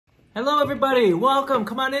Hello everybody, welcome,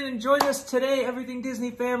 come on in and join us today, Everything Disney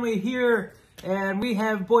family here. And we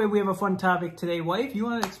have a fun topic today. Wife, you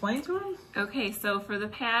want to explain to them? Okay, so for the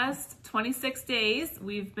past 26 days,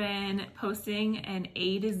 we've been posting an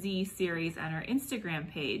A to Z series on our Instagram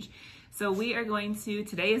page. So we are going to,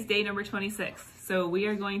 today is day number 26, so we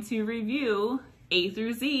are going to review A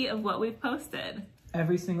through Z of what we've posted.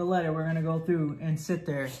 Every single letter we're going to go through and sit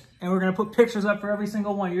there. And we're going to put pictures up for every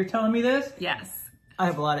single one. You're telling me this? Yes. I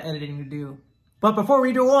have a lot of editing to do. But before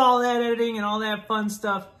we do all that editing and all that fun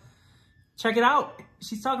stuff, check it out.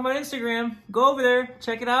 She's talking about Instagram. Go over there,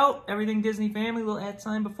 check it out. Everything Disney family, little @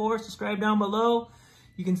 sign before, subscribe down below.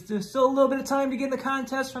 You can still a little bit of time to get in the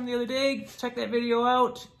contest from the other day. Check that video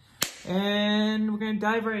out. And we're going to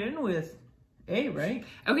dive right in with A, right?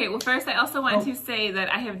 Okay, well first I also want to say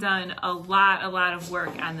that I have done a lot of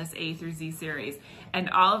work on this A through Z series. And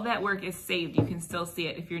all of that work is saved. You can still see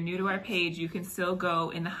it. If you're new to our page, you can still go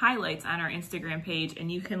in the highlights on our Instagram page and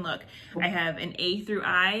you can look. I have an A through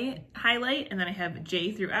I highlight, and then I have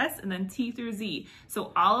J through S, and then T through Z.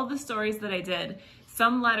 So all of the stories that I did,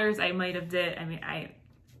 some letters I might have did,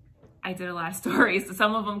 I did a lot of stories.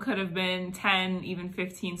 Some of them could have been 10, even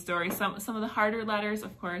 15 stories. Some of the harder letters,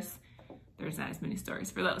 of course, there's not as many stories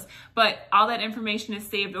for those. But all that information is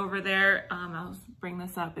saved over there. I'll bring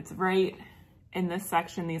this up. It's right in this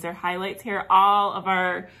section. These are highlights here. All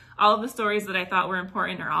of the stories that I thought were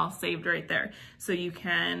important are all saved right there. So you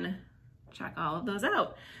can check all of those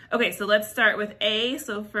out. Okay, so let's start with A.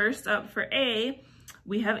 So first up for A,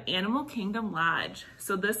 we have Animal Kingdom Lodge.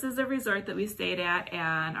 So this is a resort that we stayed at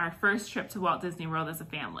on our first trip to Walt Disney World as a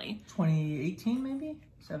family. 2018 maybe?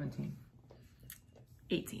 17.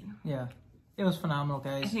 18. Yeah. It was phenomenal,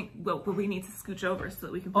 guys. I think, well, we need to scooch over so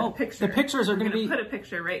that we can put a picture. The pictures are going to be... put a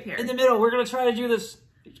picture right here. In the middle. We're going to try to do this.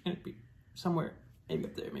 It's going to be somewhere. Maybe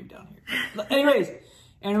up there, maybe down here. Anyways,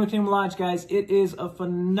 Animal Kingdom Lodge, guys. It is a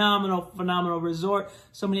phenomenal resort.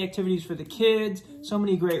 So many activities for the kids. So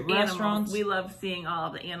many great restaurants. We love seeing all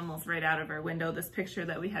of the animals right out of our window. This picture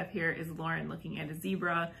that we have here is Lauren looking at a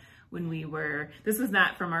zebra. When we were, this was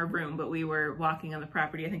not from our room, but we were walking on the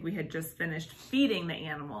property. I think we had just finished feeding the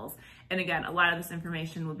animals. And again, a lot of this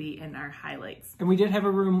information will be in our highlights. And we did have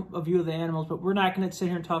a view of the animals, but we're not going to sit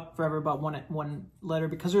here and talk forever about one letter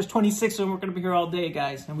because there's 26 and we're going to be here all day,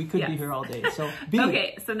 guys. And we could be here all day. So B.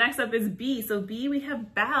 Okay, so next up is B. So B, we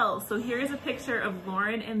have Belle. So here's a picture of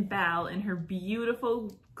Lauren and Belle in her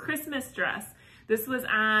beautiful Christmas dress. This was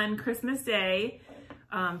on Christmas Day,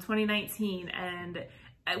 2019. And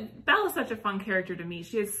Belle is such a fun character to me.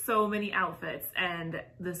 She has so many outfits, and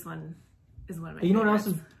this one is one of my favorites. You know what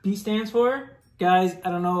else B stands for? Guys,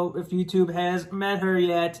 I don't know if YouTube has met her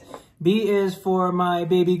yet. B is for my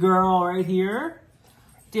baby girl right here.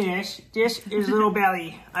 This is little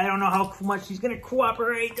Belly. I don't know how much she's going to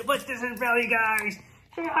cooperate, but this is Belly, guys.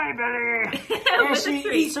 Say hi, Belly. And she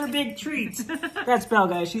eats her big treats. That's Belle,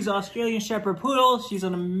 guys. She's an Australian Shepherd Poodle. She's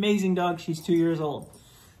an amazing dog. She's 2 years old.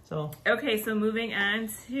 Okay, so moving on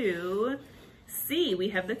to C, we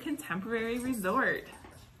have the Contemporary Resort.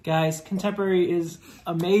 Guys, Contemporary is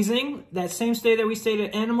amazing. That same stay that we stayed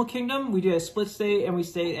at Animal Kingdom, we did a split stay and we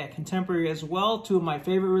stayed at Contemporary as well, two of my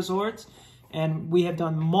favorite resorts. And we have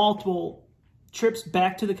done multiple trips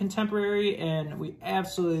back to the Contemporary and we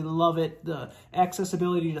absolutely love it. The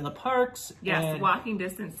accessibility to the parks. Yes, walking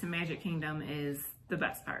distance to Magic Kingdom is the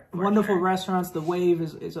best part. Wonderful restaurants. The Wave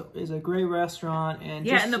is a great restaurant, and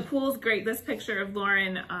yeah, and the pool's great. This picture of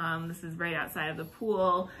Lauren, this is right outside of the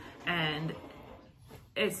pool, and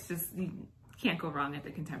it's just, you can't go wrong at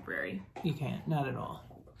the Contemporary. You can't, not at all.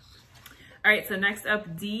 All right, so next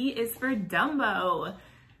up, D is for Dumbo.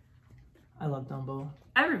 I love Dumbo.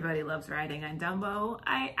 Everybody loves riding on Dumbo.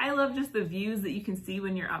 I love just the views that you can see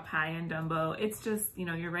when you're up high on Dumbo. It's just, you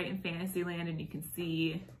know, you're right in Fantasyland and you can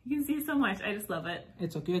see so much. I just love it.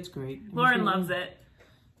 It's okay. It's great. Lauren loves it.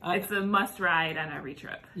 It's a must ride on every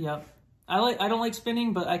trip. Yep. I don't like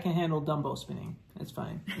spinning, but I can handle Dumbo spinning. It's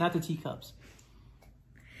fine. Not the teacups.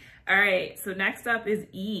 All right. So next up is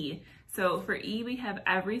E. So for E, we have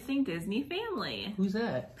Everything Disney Family. Who's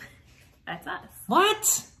that? That's us.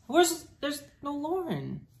 What? There's no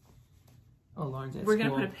Lauren. Oh, Lauren's at We're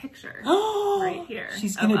school. gonna put a picture right here.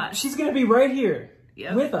 She's gonna be right here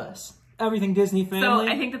with us. Everything Disney Family.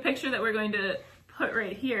 So I think the picture that we're going to put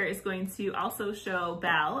right here is going to also show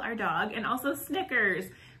Belle, our dog, and also Snickers.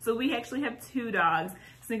 So we actually have two dogs.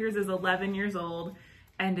 Snickers is 11 years old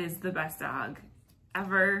and is the best dog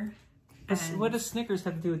ever. What does Snickers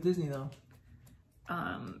have to do with Disney though?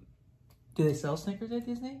 Do they sell Snickers at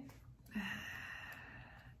Disney?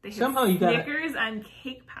 They have Somehow you got Snickers and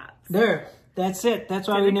Cake Pops. There. That's it. That's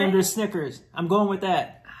why we named her Snickers. I'm going with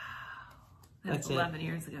that. That's 11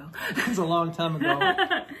 years ago. That was a long time ago.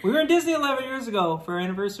 We were in Disney 11 years ago for our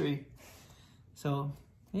anniversary. So,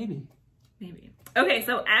 maybe. Maybe. Okay,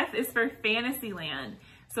 so F is for Fantasyland.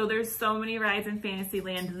 So there's so many rides in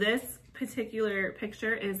Fantasyland. This particular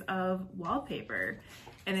picture is of wallpaper.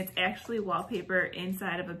 And it's actually wallpaper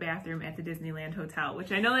inside of a bathroom at the Disneyland Hotel,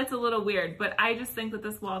 which I know that's a little weird, but I just think that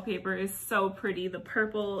this wallpaper is so pretty. The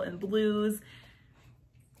purple and blues.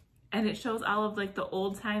 And it shows all of like the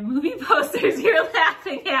old time movie posters. You're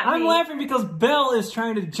laughing at me. I'm laughing because Belle is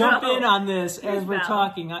trying to jump in on this as we're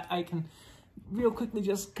talking. I can real quickly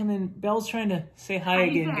just come in. Belle's trying to say hi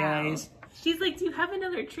again, guys. She's like, do you have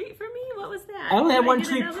another treat for me? What was that? I only had one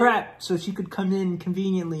treat prepped so she could come in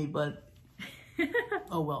conveniently, but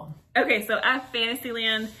oh well. Okay, so at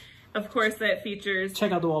Fantasyland, of course, that features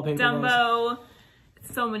check out the wallpaper. Dumbo,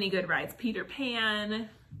 so many good rides. Peter Pan.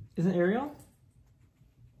 Isn't Ariel?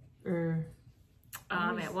 Or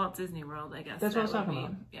at Walt Disney World, I guess. That's what I was talking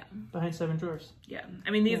about. Yeah. Behind Seven Dwarfs. Yeah.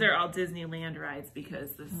 I mean, these are all Disneyland rides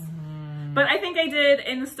because this... But I think I did,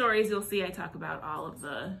 in the stories, you'll see I talk about all of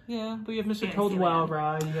the... Yeah, but you have Mr. Toad's Wild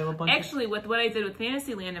Ride. You have a bunch Actually, with what I did with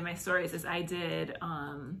Fantasyland in my stories is I did,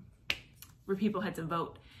 where people had to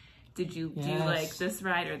vote. Did you do like this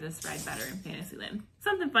ride or this ride better in Fantasyland?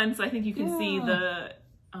 Something fun, so I think you can see the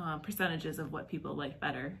percentages of what people like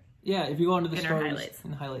better. Yeah, if you go into the stories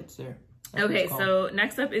and highlights there. Okay, so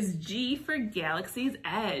next up is G for Galaxy's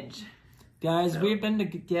Edge. Guys, we've been to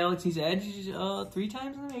Galaxy's Edge 3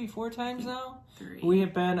 times, maybe 4 times now. 3. We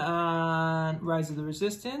have been on Rise of the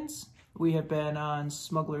Resistance. We have been on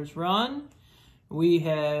Smuggler's Run. You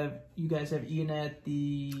guys have eaten at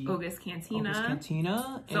the Ogus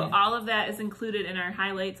Cantina. So all of that is included in our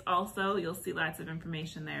highlights also. You'll see lots of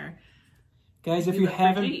information there. Guys, if you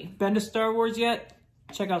haven't been to Star Wars yet,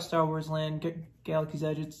 check out Star Wars Land, Galaxy's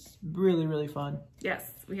Edge. It's really, really fun.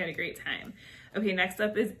 Yes, we had a great time. Okay, next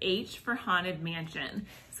up is H for Haunted Mansion.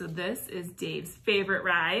 So this is Dave's favorite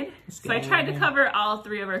ride. So I tried to cover all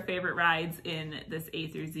 3 of our favorite rides in this A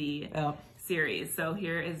through Z series. So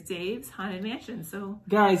here is Dave's Haunted Mansion. So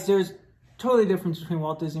guys, there's totally difference between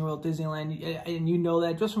Walt Disney World, Disneyland, and you know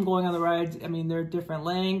that just from going on the rides. I mean, they're different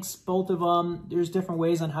lengths, both of them. There's different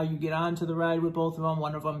ways on how you get onto the ride with both of them.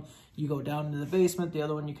 One of them, you go down into the basement. The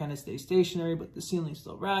other one, you kind of stay stationary, but the ceiling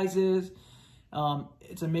still rises.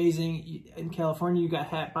 It's amazing. In California, you got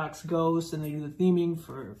Hatbox Ghost, and they do the theming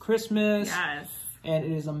for Christmas. Yes. And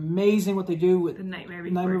it is amazing what they do with The Nightmare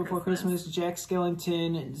Before Christmas. Jack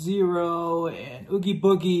Skellington and Zero and Oogie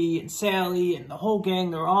Boogie and Sally and the whole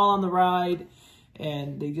gang. They're all on the ride,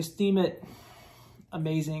 and they just theme it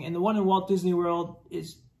amazing. And the one in Walt Disney World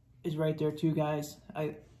is right there too, guys.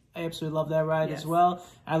 I absolutely love that ride as well.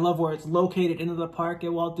 I love where it's located into the park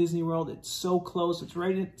at Walt Disney World. It's so close. It's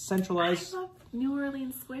right in centralized. I love New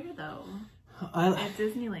Orleans Square though. At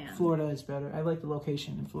Disneyland. Florida is better. I like the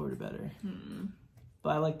location in Florida better. But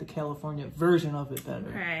I like the California version of it better.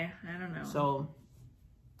 Okay, I don't know. So,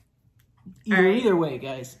 either way,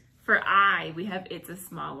 guys. For I, we have It's a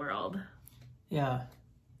Small World. Yeah.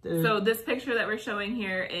 So this picture that we're showing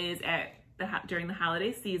here is during the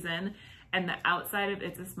holiday season, and the outside of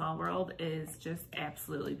It's a Small World is just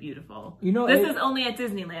absolutely beautiful. You know, this is only at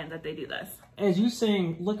Disneyland that they do this. As you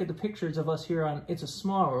saying, look at the pictures of us here on It's a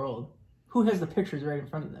Small World. Who has the pictures right in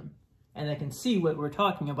front of them? And they can see what we're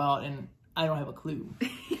talking about, and I don't have a clue.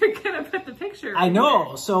 You're gonna put the picture. I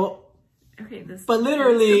know. So. Okay. But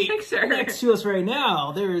literally next to us right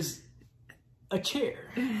now, there's a chair.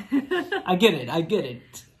 I get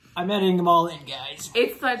it. I'm editing them all in, guys.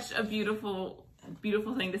 It's such a beautiful,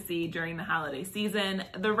 beautiful thing to see during the holiday season.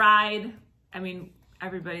 The ride. I mean,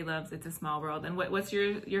 everybody loves It's a Small World. And what's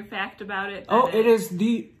your fact about it?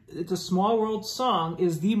 It's a Small World song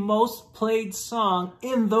is the most played song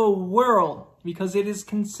in the world because it is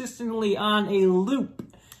consistently on a loop.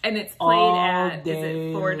 And it's played at, is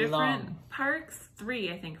it 4 different parks?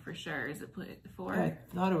 3, I think, for sure. Is it played 4? I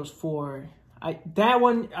thought it was 4. That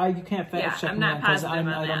one, you can't fact check me on because I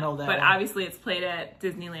don't know that. But obviously it's played at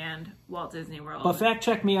Disneyland, Walt Disney World. But fact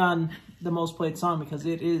check me on the most played song because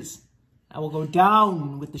it is. I will go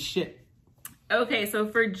down with the shit. Okay, so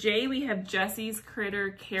for J, we have Jesse's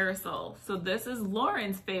Critter Carousel. So this is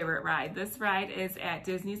Lauren's favorite ride. This ride is at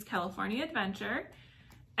Disney's California Adventure.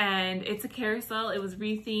 And it's a carousel. It was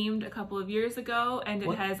rethemed a couple of years ago. And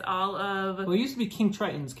it has all of... Well, it used to be King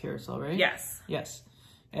Triton's carousel, right? Yes. Yes.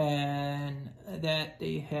 And that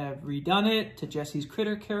they have redone it to Jesse's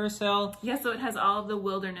Critter Carousel. Yeah, so it has all of the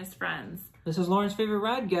Wilderness Friends. This is Lauren's favorite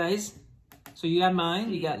ride, guys. So you got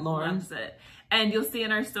mine, you got Lauren's. Loves it. And you'll see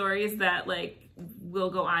in our stories that, like,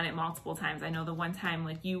 we'll go on it multiple times. I know the one time,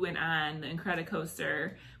 like, you went on the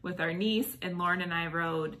Incredicoaster with our niece, and Lauren and I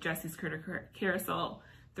rode Jesse's Critter Carousel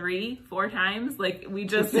 3-4 times. Like, we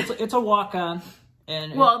just... It's a walk-on.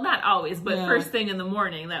 And well, not always, but first thing in the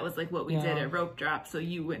morning, that was like what we did at Rope Drop. So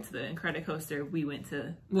you went to the Incredicoaster, we went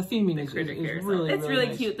to the theming the Critter Carousel. really, it's really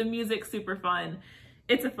nice. cute. The music's super fun.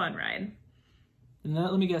 It's a fun ride. And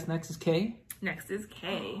let me guess, next is K? Next is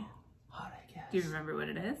K. How'd I guess? Do you remember what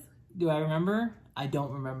it is? Do I remember? I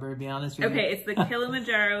don't remember, to be honest with you. Okay, it's the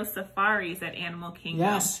Kilimanjaro Safaris at Animal Kingdom.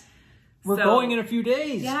 Yes. We're going in a few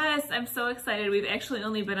days. Yes, I'm so excited. We've actually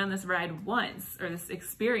only been on this ride once, or this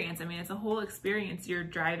experience. I mean, it's a whole experience. You're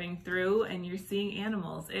driving through and you're seeing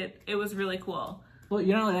animals. It was really cool. Well,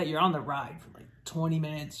 you know that you're on the ride for like 20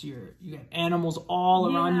 minutes. You have animals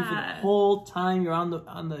all around you for the whole time you're on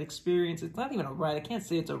the experience. It's not even a ride. I can't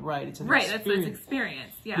say it's a ride. It's an experience. Right, that's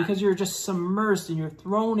experience. Yeah. Because you're just submersed and you're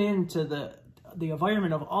thrown into the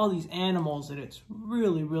environment of all these animals, and it's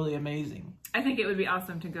really, really amazing. I think it would be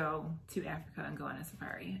awesome to go to Africa and go on a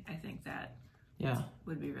safari. I think that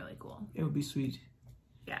would be really cool. It would be sweet.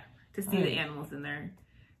 Yeah, to see the animals in their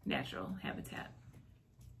natural habitat.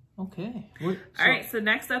 Okay. All right, so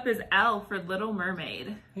next up is L for Little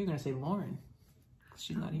Mermaid. You're going to say Lauren.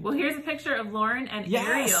 She's not here. Well, here's a picture of Lauren and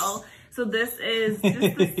Ariel. So this is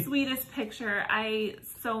just the sweetest picture. I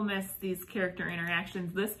so miss these character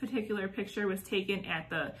interactions. This particular picture was taken at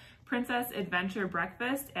the Princess Adventure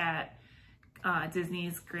Breakfast at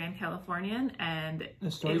Disney's Grand Californian, and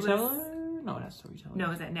the Storyteller? No, not Storyteller. No, it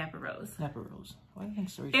was at Napa Rose. Napa Rose. Why do you think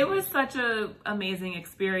Storyteller? It was such an amazing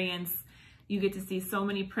experience. You get to see so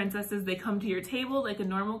many princesses. They come to your table like a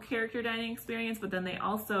normal character dining experience, but then they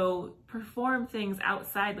also perform things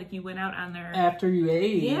outside. Like you went out on their... After you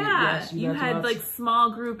ate. Yeah. Yes, you had like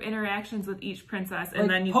small group interactions with each princess, and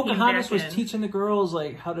then you Pocahontas came back was teaching the girls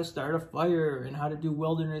like how to start a fire and how to do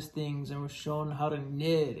wilderness things, and was shown how to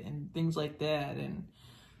knit and things like that. And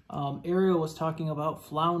Ariel was talking about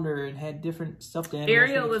flounder and had different stuffed animals.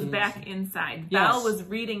 Ariel was back inside. Yes. Belle was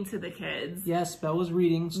reading to the kids. Yes, Belle was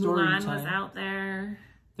reading story Mulan time. was out there.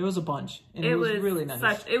 There was a bunch, and it was really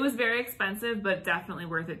nice. It was very expensive, but definitely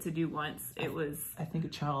worth it to do once. It was. I think a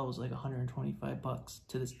child was like $125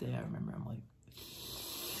 to this day. I remember. I'm like,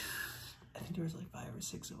 I think there was like 5 or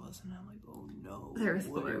 6 of us, and I'm like, oh no. There was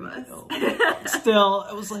 4 of us. Still,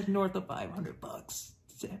 it was like north of $500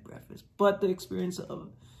 to have breakfast, but the experience of.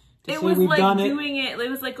 It was like doing it. It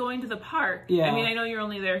was like going to the park. Yeah. I mean, I know you're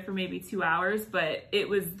only there for maybe 2 hours, but it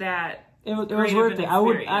was that. It was worth it.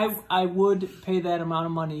 I would pay that amount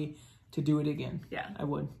of money to do it again. Yeah, I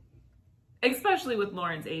would. Especially with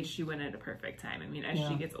Lauren's age, she went at a perfect time. I mean, as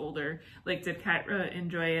she gets older, like, did Kyra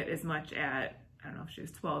enjoy it as much at, I don't know if she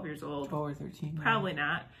was 12 years old. 12 or 13. Probably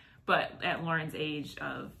not. But at Lauren's age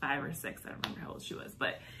of 5 or 6, I don't remember how old she was,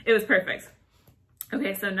 but it was perfect.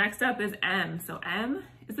 Okay, so next up is M. So M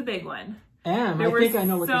is the big one. M, I think I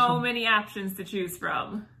know what this one. So many options to choose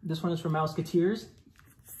from. This one is for Mouseketeers.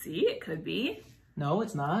 See, it could be. No,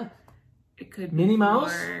 it's not. It could be Minnie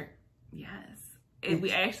Mouse? Yes.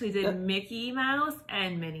 We actually did Mickey Mouse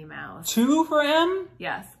and Minnie Mouse. 2 for M?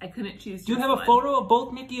 Yes, I couldn't choose. Do you have a photo of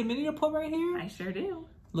both Mickey and Minnie to put right here? I sure do.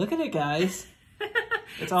 Look at it, guys.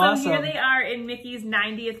 It's awesome. So here they are in Mickey's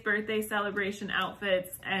 90th birthday celebration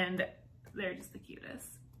outfits, and they're just the cutest.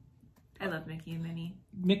 I love Mickey and Minnie.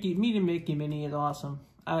 Meeting Mickey and Minnie is awesome.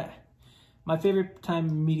 My favorite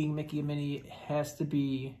time meeting Mickey and Minnie has to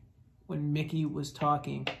be when Mickey was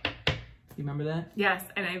talking. You remember that? Yes,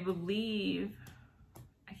 and I believe,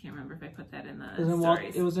 I can't remember if I put that in the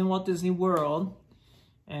stories. It was in Walt Disney World,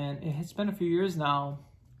 and it's been a few years now,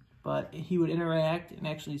 but he would interact and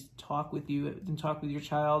actually talk with you and talk with your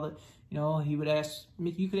child. You know, he would ask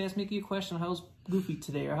Mickey, you could ask Mickey a question, how's Goofy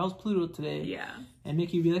today, or how's Pluto today? Yeah. And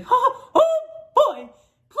Mickey would be like, oh boy,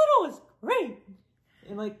 Pluto is great.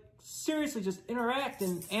 And like, seriously, just interact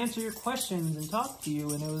and answer your questions and talk to you.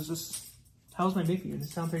 And it was just, how's my Mickey? Does it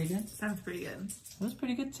sound pretty good? Sounds pretty good. It was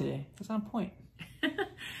pretty good today. It's on point.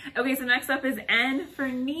 Okay, so next up is N for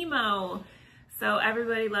Nemo. So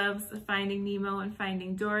everybody loves the Finding Nemo and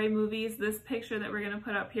Finding Dory movies. This picture that we're going to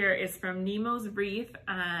put up here is from Nemo's Reef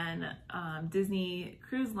on Disney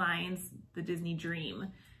Cruise Lines, the Disney Dream.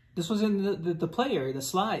 This was in the play area, the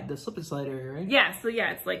slide, the slip and slide area, right? Yeah, so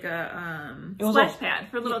yeah, it's like a splash pad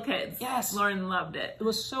for little kids. Yes. Lauren loved it. It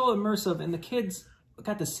was so immersive, and the kids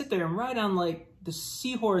got to sit there and ride on like the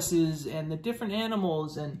seahorses and the different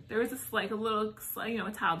animals, and there was a little,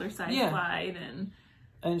 a toddler size slide,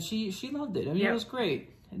 and she loved it. I mean, it was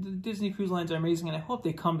great. And the Disney Cruise Lines are amazing, and I hope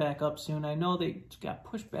they come back up soon. I know they got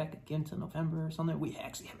pushed back again to November or something. We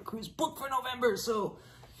actually have a cruise booked for November, so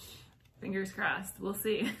Fingers crossed. We'll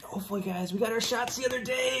see. Hopefully, guys. We got our shots the other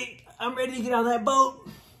day. I'm ready to get on that boat.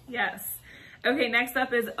 Yes. Okay, next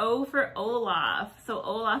up is O for Olaf. So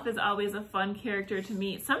Olaf is always a fun character to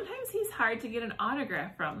meet. Sometimes he's hard to get an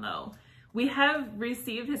autograph from, though. We have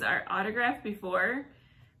received his autograph before,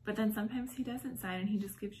 but then sometimes he doesn't sign and he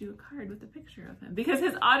just gives you a card with a picture of him. Because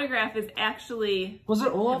his autograph is actually Was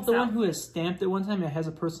it Olaf himself. the one who has stamped it one time? It has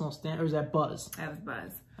a personal stamp, or is that Buzz? That was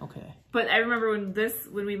Buzz. Okay. But I remember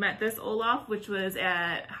when we met this Olaf, which was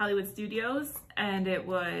at Hollywood Studios, and it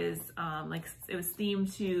was it was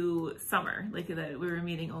themed to summer, like that we were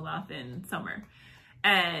meeting Olaf in summer,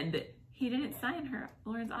 and he didn't sign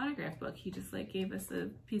Lauren's autograph book. He just like gave us a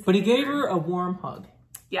piece. But of he gave paper. her a warm hug.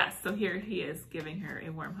 Yes, so here he is giving her a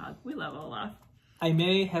warm hug. We love Olaf. I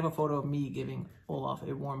may have a photo of me giving Olaf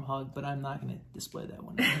a warm hug, but I'm not going to display that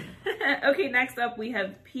one. Okay, next up we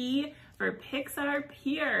have P for Pixar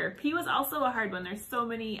Pier. P was also a hard one. There's so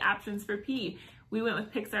many options for P. We went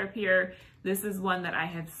with Pixar Pier. This is one that I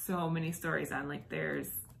have so many stories on. Like there's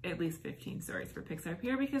at least 15 stories for Pixar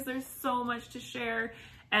Pier because there's so much to share.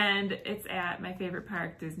 And it's at my favorite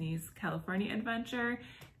park, Disney's California Adventure.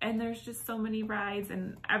 And there's just so many rides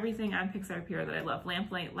and everything on Pixar Pier that I love.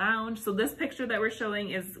 Lamplight Lounge. So this picture that we're showing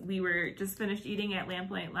is we were just finished eating at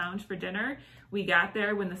Lamplight Lounge for dinner. We got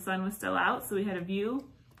there when the sun was still out, so we had a view.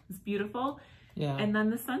 It was beautiful. Yeah. And then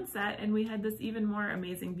the sun set, and we had this even more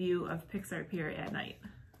amazing view of Pixar Pier at night.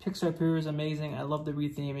 Pixar Pier is amazing. I love the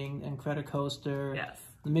retheming. Incredicoaster. Yes.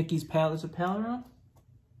 The Mickey's Palace. Is it Palaround?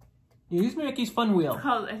 Yeah, use Mickey's Fun Wheel. It's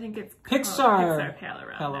called, I think it's Pixar called Pixar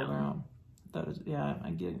Palaround. Palaround. That is, yeah, I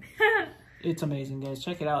get it. It's amazing, guys.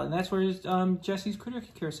 Check it out. And that's where Jesse's Critter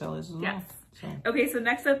Carousel is as well. Yes. So. Okay, so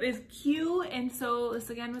next up is Q, and so this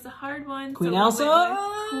again was a hard one. Queen so Elsa?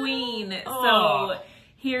 Queen. Oh. So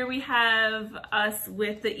here we have us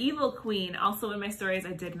with the evil queen. Also in my stories,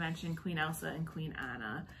 I did mention Queen Elsa and Queen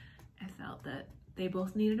Anna. I felt that they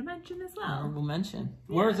both needed a mention as well. Honorable mention.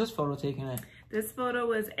 Yeah. Where is this photo taken at? This photo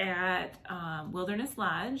was at Wilderness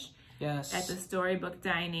Lodge. Yes. At the Storybook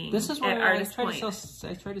Dining. This is at where Artist Point.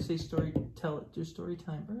 I tried to say story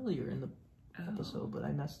time earlier in the episode, but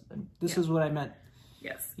I messed. This Yeah. is what I meant.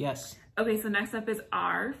 Yes. Yes. Okay, so next up is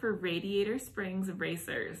R for Radiator Springs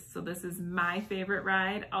Racers. So this is my favorite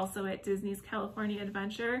ride, also at Disney's California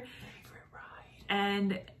Adventure. Favorite ride.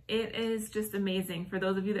 And it is just amazing. For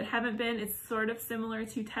those of you that haven't been, it's sort of similar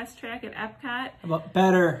to Test Track at Epcot. But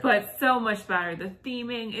better. But so much better. The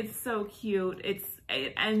theming, it's so cute. It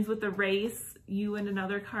ends with a race. You and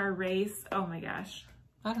another car race. Oh my gosh.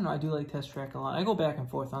 I don't know. I do like Test Track a lot. I go back and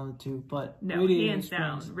forth on the two, but No, Radiator hands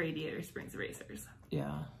Springs, down, Radiator Springs Racers.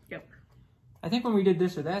 Yeah. Yep. I think when we did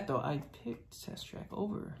this or that, though, I picked Test Track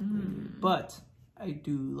over Radiator. But I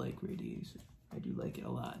do like Radiator. I do like it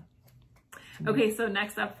a lot. Okay, so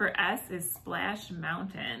next up for S is Splash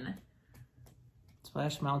Mountain.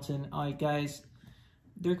 Splash Mountain. All right, guys.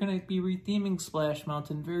 They're going to be retheming Splash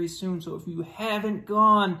Mountain very soon. So if you haven't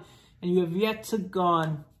gone and you have yet to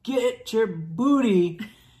gone, get your booty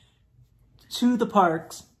to the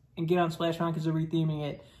parks and get on Splash Mountain because they're retheming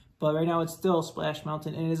it. But right now it's still Splash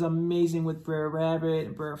Mountain, and it is amazing with Brer Rabbit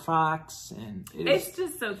and Brer Fox, and It's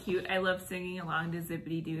just so cute. I love singing along to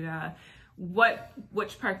Zippity Doo Dah.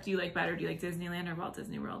 Which park do you like better? Do you like Disneyland or Walt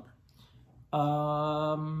Disney World?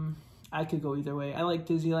 I could go either way. I like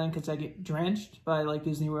Disneyland because I get drenched, but I like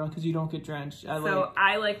Disney World because you don't get drenched.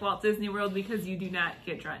 I like Walt Disney World because you do not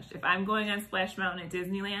get drenched. If I'm going on Splash Mountain at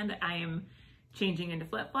Disneyland, I am changing into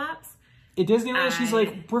flip-flops. At Disneyland, she's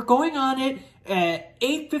like, we're going on it at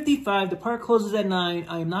 8:55. The park closes at 9.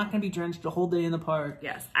 I am not going to be drenched the whole day in the park.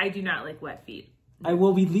 Yes, I do not like wet feet. I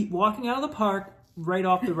will be walking out of the park right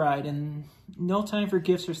off the ride, and no time for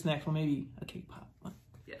gifts or snacks. Well, maybe a cake pop.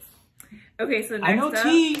 Yes. Okay, so I know next up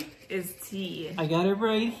T. is T. I got it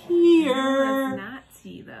right No, here. that's not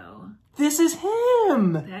T, though. This is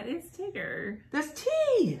him. That is Tigger. That's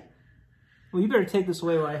T. Well, you better take this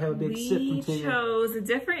away while I have a big sip from We Tigger. chose a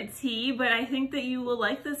different tea, but I think that you will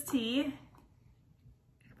like this tea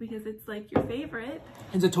because it's like your favorite.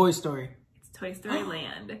 It's a Toy Story. It's Toy Story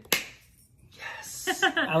Land. Yes.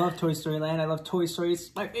 I love Toy Story Land. I love Toy Story.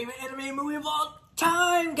 It's my favorite anime movie of all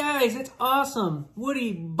time, guys. It's awesome.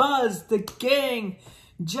 Woody, Buzz, the gang,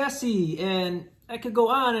 Jesse, and I could go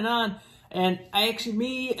on and on. And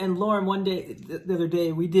me and Lauren one day, the other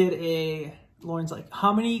day, we did Lauren's like,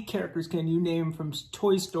 how many characters can you name from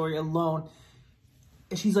Toy Story alone?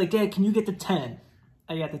 And she's like, Dad, can you get to 10?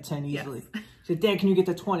 I got the 10 easily. Yes. She said, Dad, can you get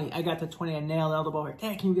to 20? I got to 20. I nailed it out of the ballpark.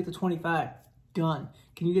 Dad, can you get to 25? Done.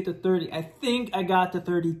 Can you get to 30? I think I got to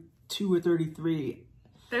 32 or 33.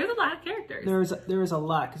 There's a lot of characters. There is a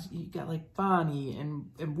lot, because you got like Bonnie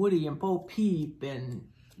and Woody and Bo Peep and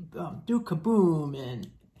Duke Kaboom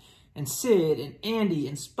and Sid and Andy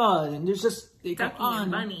and Spud, and there's just, they go Ducky on.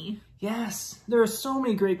 and Bunny. Yes, there are so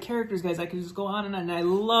many great characters, guys. I could just go on, and I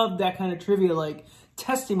love that kind of trivia, like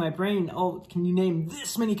testing my brain. Oh, can you name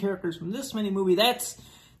this many characters from this many movie? That's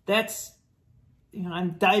you know,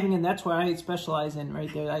 I'm diving in. That's what I specialize in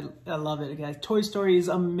right there. I love it, guys. Toy Story is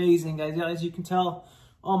amazing, guys. As you can tell,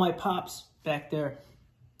 all my pops back there.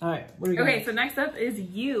 All right, what do we got? Okay, so next up is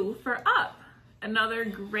You for Up. Another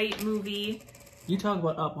great movie. You talk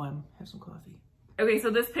about Up while I have some coffee. Okay, so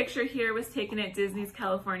this picture here was taken at Disney's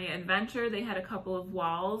California Adventure. They had a couple of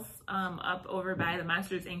walls up over by the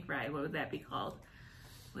Monsters, Inc. ride. What would that be called?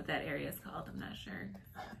 What that area is called, I'm not sure.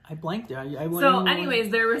 I blanked there. So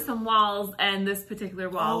anyways, there were some walls, and this particular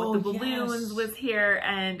wall with the balloons yes. was here,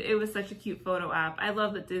 and it was such a cute photo op. I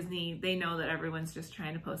love that Disney, they know that everyone's just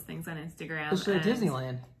trying to post things on Instagram. It's at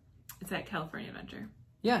Disneyland. It's at California Adventure.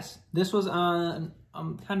 Yes, this was on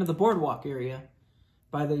kind of the boardwalk area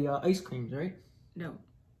by the ice creams, right? No.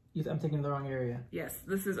 I'm thinking of the wrong area. Yes,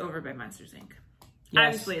 this is over by Monsters, Inc. Yes.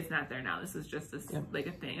 Obviously, it's not there now. This is just this like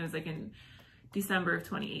a thing. It was like in December of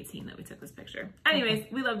 2018 that we took this picture. Anyways,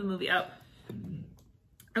 we love the movie Up.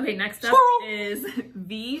 Okay, next up is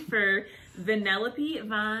V for Vanellope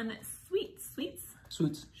Von Sweets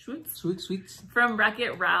from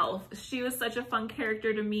Wreck-It Ralph. She was such a fun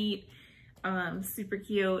character to meet. Super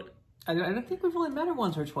cute. I don't think we've only met her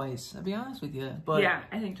once or twice, I'll be honest with you. But yeah,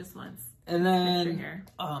 I think just once. And then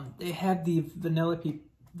they had the Vanellope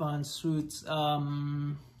Von Sweets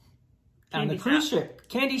on the cruise ship.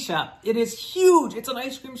 Candy shop. It is huge. It's an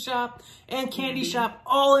ice cream shop and candy shop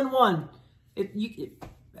all in one.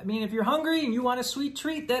 I mean, if you're hungry and you want a sweet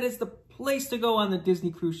treat, that is the place to go on the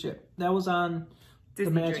Disney cruise ship. That was on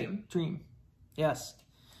Disney the Magic Dream. Yes.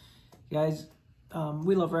 Guys,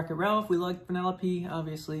 we love Wreck-It Ralph. We like Vanellope,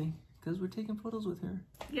 obviously, because we're taking photos with her.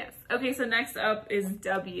 Yes. Okay, so next up is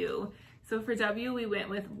W. So for W, we went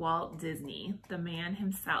with Walt Disney, the man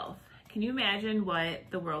himself. Can you imagine what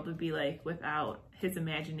the world would be like without his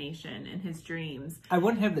imagination and his dreams? I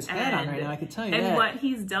wouldn't have this hat on right now, I can tell you that. And what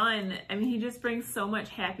he's done, I mean, he just brings so much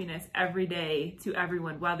happiness every day to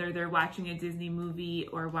everyone, whether they're watching a Disney movie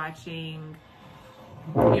or watching,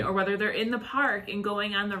 you know, or whether they're in the park and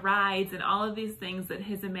going on the rides and all of these things that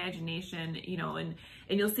his imagination, you know, and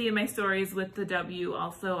you'll see in my stories with the W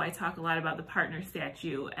also, I talk a lot about the partner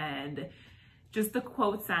statue and just the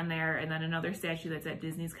quotes on there, and then another statue that's at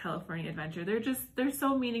Disney's California Adventure. They're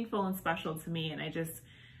so meaningful and special to me, and I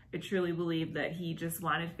truly believe that he just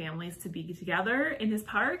wanted families to be together in his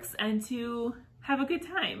parks and to have a good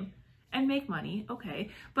time and make money,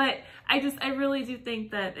 okay. But I really do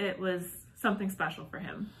think that it was something special for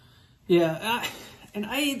him. Yeah, and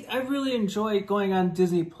I really enjoy going on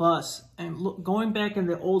Disney Plus and going back in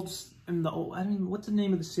the old, I don't even, what's the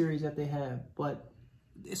name of the series that they have, but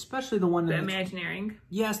especially the one the Imagineering.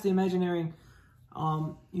 Yes, the Imagineering.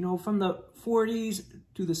 You know, from the 40s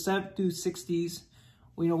to the 60s,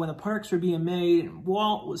 you know, when the parks were being made, and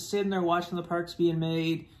Walt was sitting there watching the parks being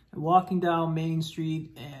made and walking down Main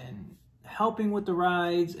Street and helping with the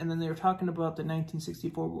rides, and then they were talking about the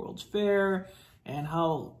 1964 World's Fair and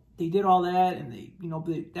how they did all that, and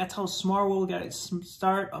that's how Small World got its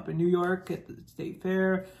start up in New York at the State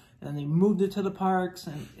Fair, and they moved it to the parks,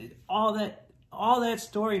 and all that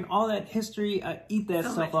story and all that history, I eat that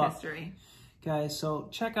stuff up. History. Guys, so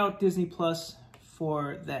check out Disney Plus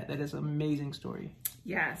for that. That is an amazing story.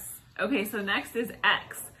 Yes. Okay, so next is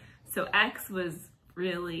X. So X was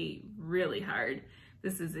really, really hard.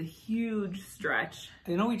 This is a huge stretch.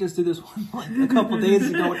 I know we just did this one like a couple days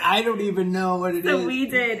ago, and I don't even know what it is. So we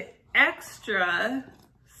did Extra,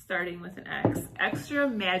 starting with an X. Extra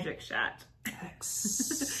Magic Shot.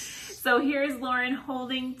 X. So here's Lauren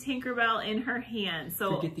holding Tinkerbell in her hand.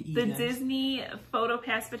 So the Disney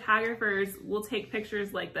PhotoPass photographers will take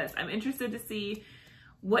pictures like this. I'm interested to see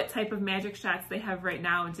what type of magic shots they have right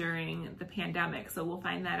now during the pandemic. So we'll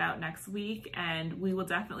find that out next week, and we will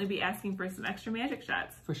definitely be asking for some extra magic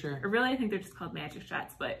shots. For sure. Or really, I think they're just called magic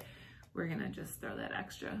shots, but we're gonna just throw that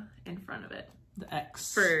extra in front of it. The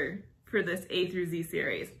X. For this A through Z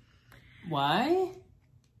series. Why?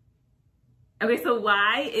 Okay, so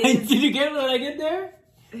why is... Did you get what I get there?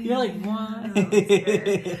 You're like, why?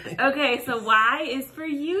 Okay, so Y is for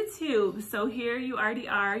YouTube. So here you already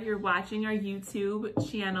are. You're watching our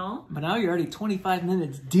YouTube channel. But now you're already 25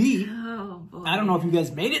 minutes deep. Oh, boy. I don't know if you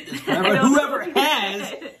guys made it this far, but whoever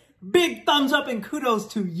has, big thumbs up and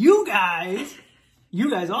kudos to you guys.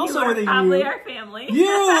 You guys also with a probably our family. You,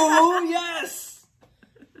 yes.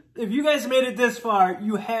 if you guys made it this far,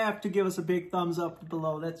 you have to give us a big thumbs up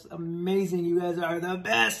below. That's amazing. You guys are the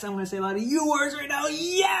best. I'm going to say a lot of you words right now.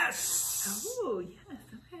 Yes! Oh, yes.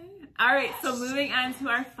 Okay. All right. So moving on to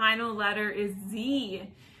our final letter is Z.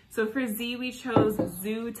 So for Z, we chose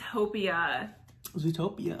Zootopia.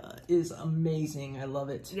 Zootopia is amazing. I love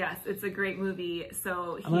it. Yes, it's a great movie.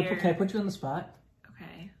 So Can I put you on the spot?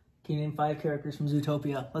 Okay. Can you name 5 characters from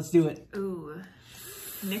Zootopia? Let's do it. Ooh.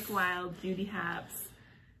 Nick Wilde, Judy Hopps,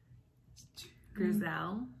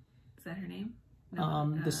 Griselle. Is that her name?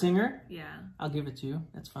 No, the singer? Yeah. I'll give it to you.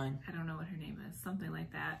 That's fine. I don't know what her name is. Something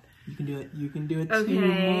like that. You can do it. You can do it. Okay.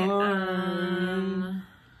 I'm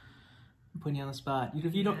putting you on the spot.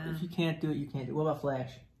 If you can't do it, you can't do it. What about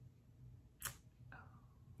Flash?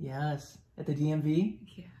 Yes. At the DMV?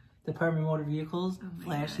 Yeah. Department of Motor Vehicles. Oh my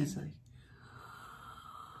Flash, God. he's like...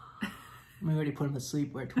 We already put him to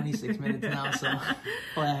sleep. We're at 26 minutes now, so...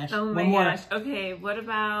 Flash. Oh my One more. gosh. Okay, what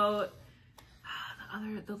about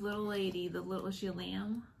the little lady? Was she a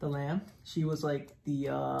lamb? The lamb. She was like the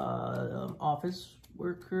office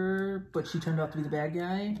worker, but she turned out to be the bad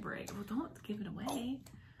guy. Right. Well, don't give it away.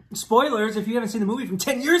 Spoilers, if you haven't seen the movie from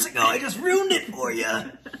 10 years ago, I just ruined it for you.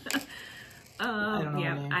 I don't know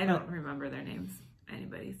her name. I don't remember their names.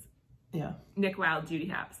 Anybody's. Yeah. Nick Wilde, Judy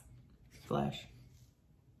Hopps. Flash.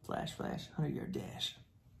 100-yard dash.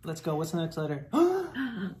 Let's go. What's the next letter?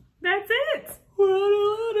 That's it. What are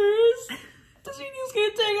the letters? This video's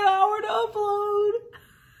gonna take an hour to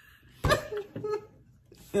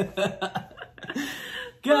upload.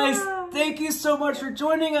 Guys, thank you so much for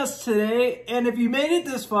joining us today. And if you made it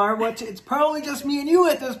this far, which it's probably just me and you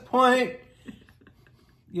at this point,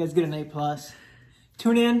 you guys get an A+.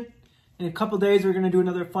 Tune in a couple days. We're gonna do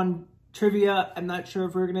another fun trivia. I'm not sure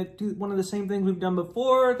if we're gonna do one of the same things we've done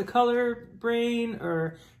before, the color brain,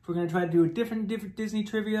 or if we're gonna try to do a different Disney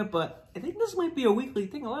trivia. But I think this might be a weekly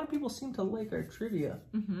thing. A lot of people seem to like our trivia.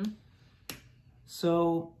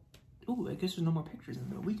 So, ooh, I guess there's no more pictures in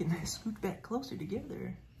there. We can scoot back closer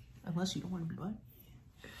together, unless you don't want to be by.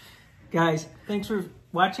 Guys, thanks for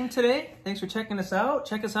watching today. Thanks for checking us out.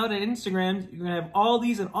 Check us out at Instagram. You're gonna have all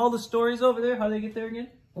these and all the stories over there. How do they get there again?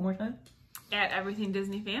 One more time. At Everything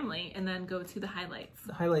Disney Family, and then go to the highlights.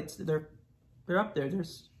 The highlights, they're up there.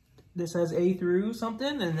 This has A through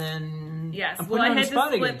something, and then yes. I'm Well, I had to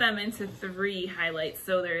split again. them into 3 highlights.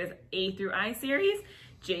 So there's A through I series,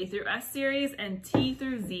 J through S series, and T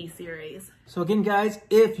through Z series. So again, guys,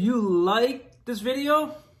 if you like this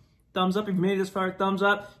video, thumbs up. If you made it this far, thumbs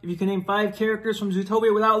up. If you can name 5 characters from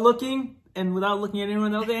Zootopia without looking at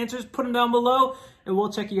anyone else's answers, put them down below, and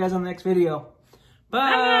we'll check you guys on the next video.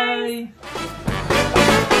 Bye. Bye, guys.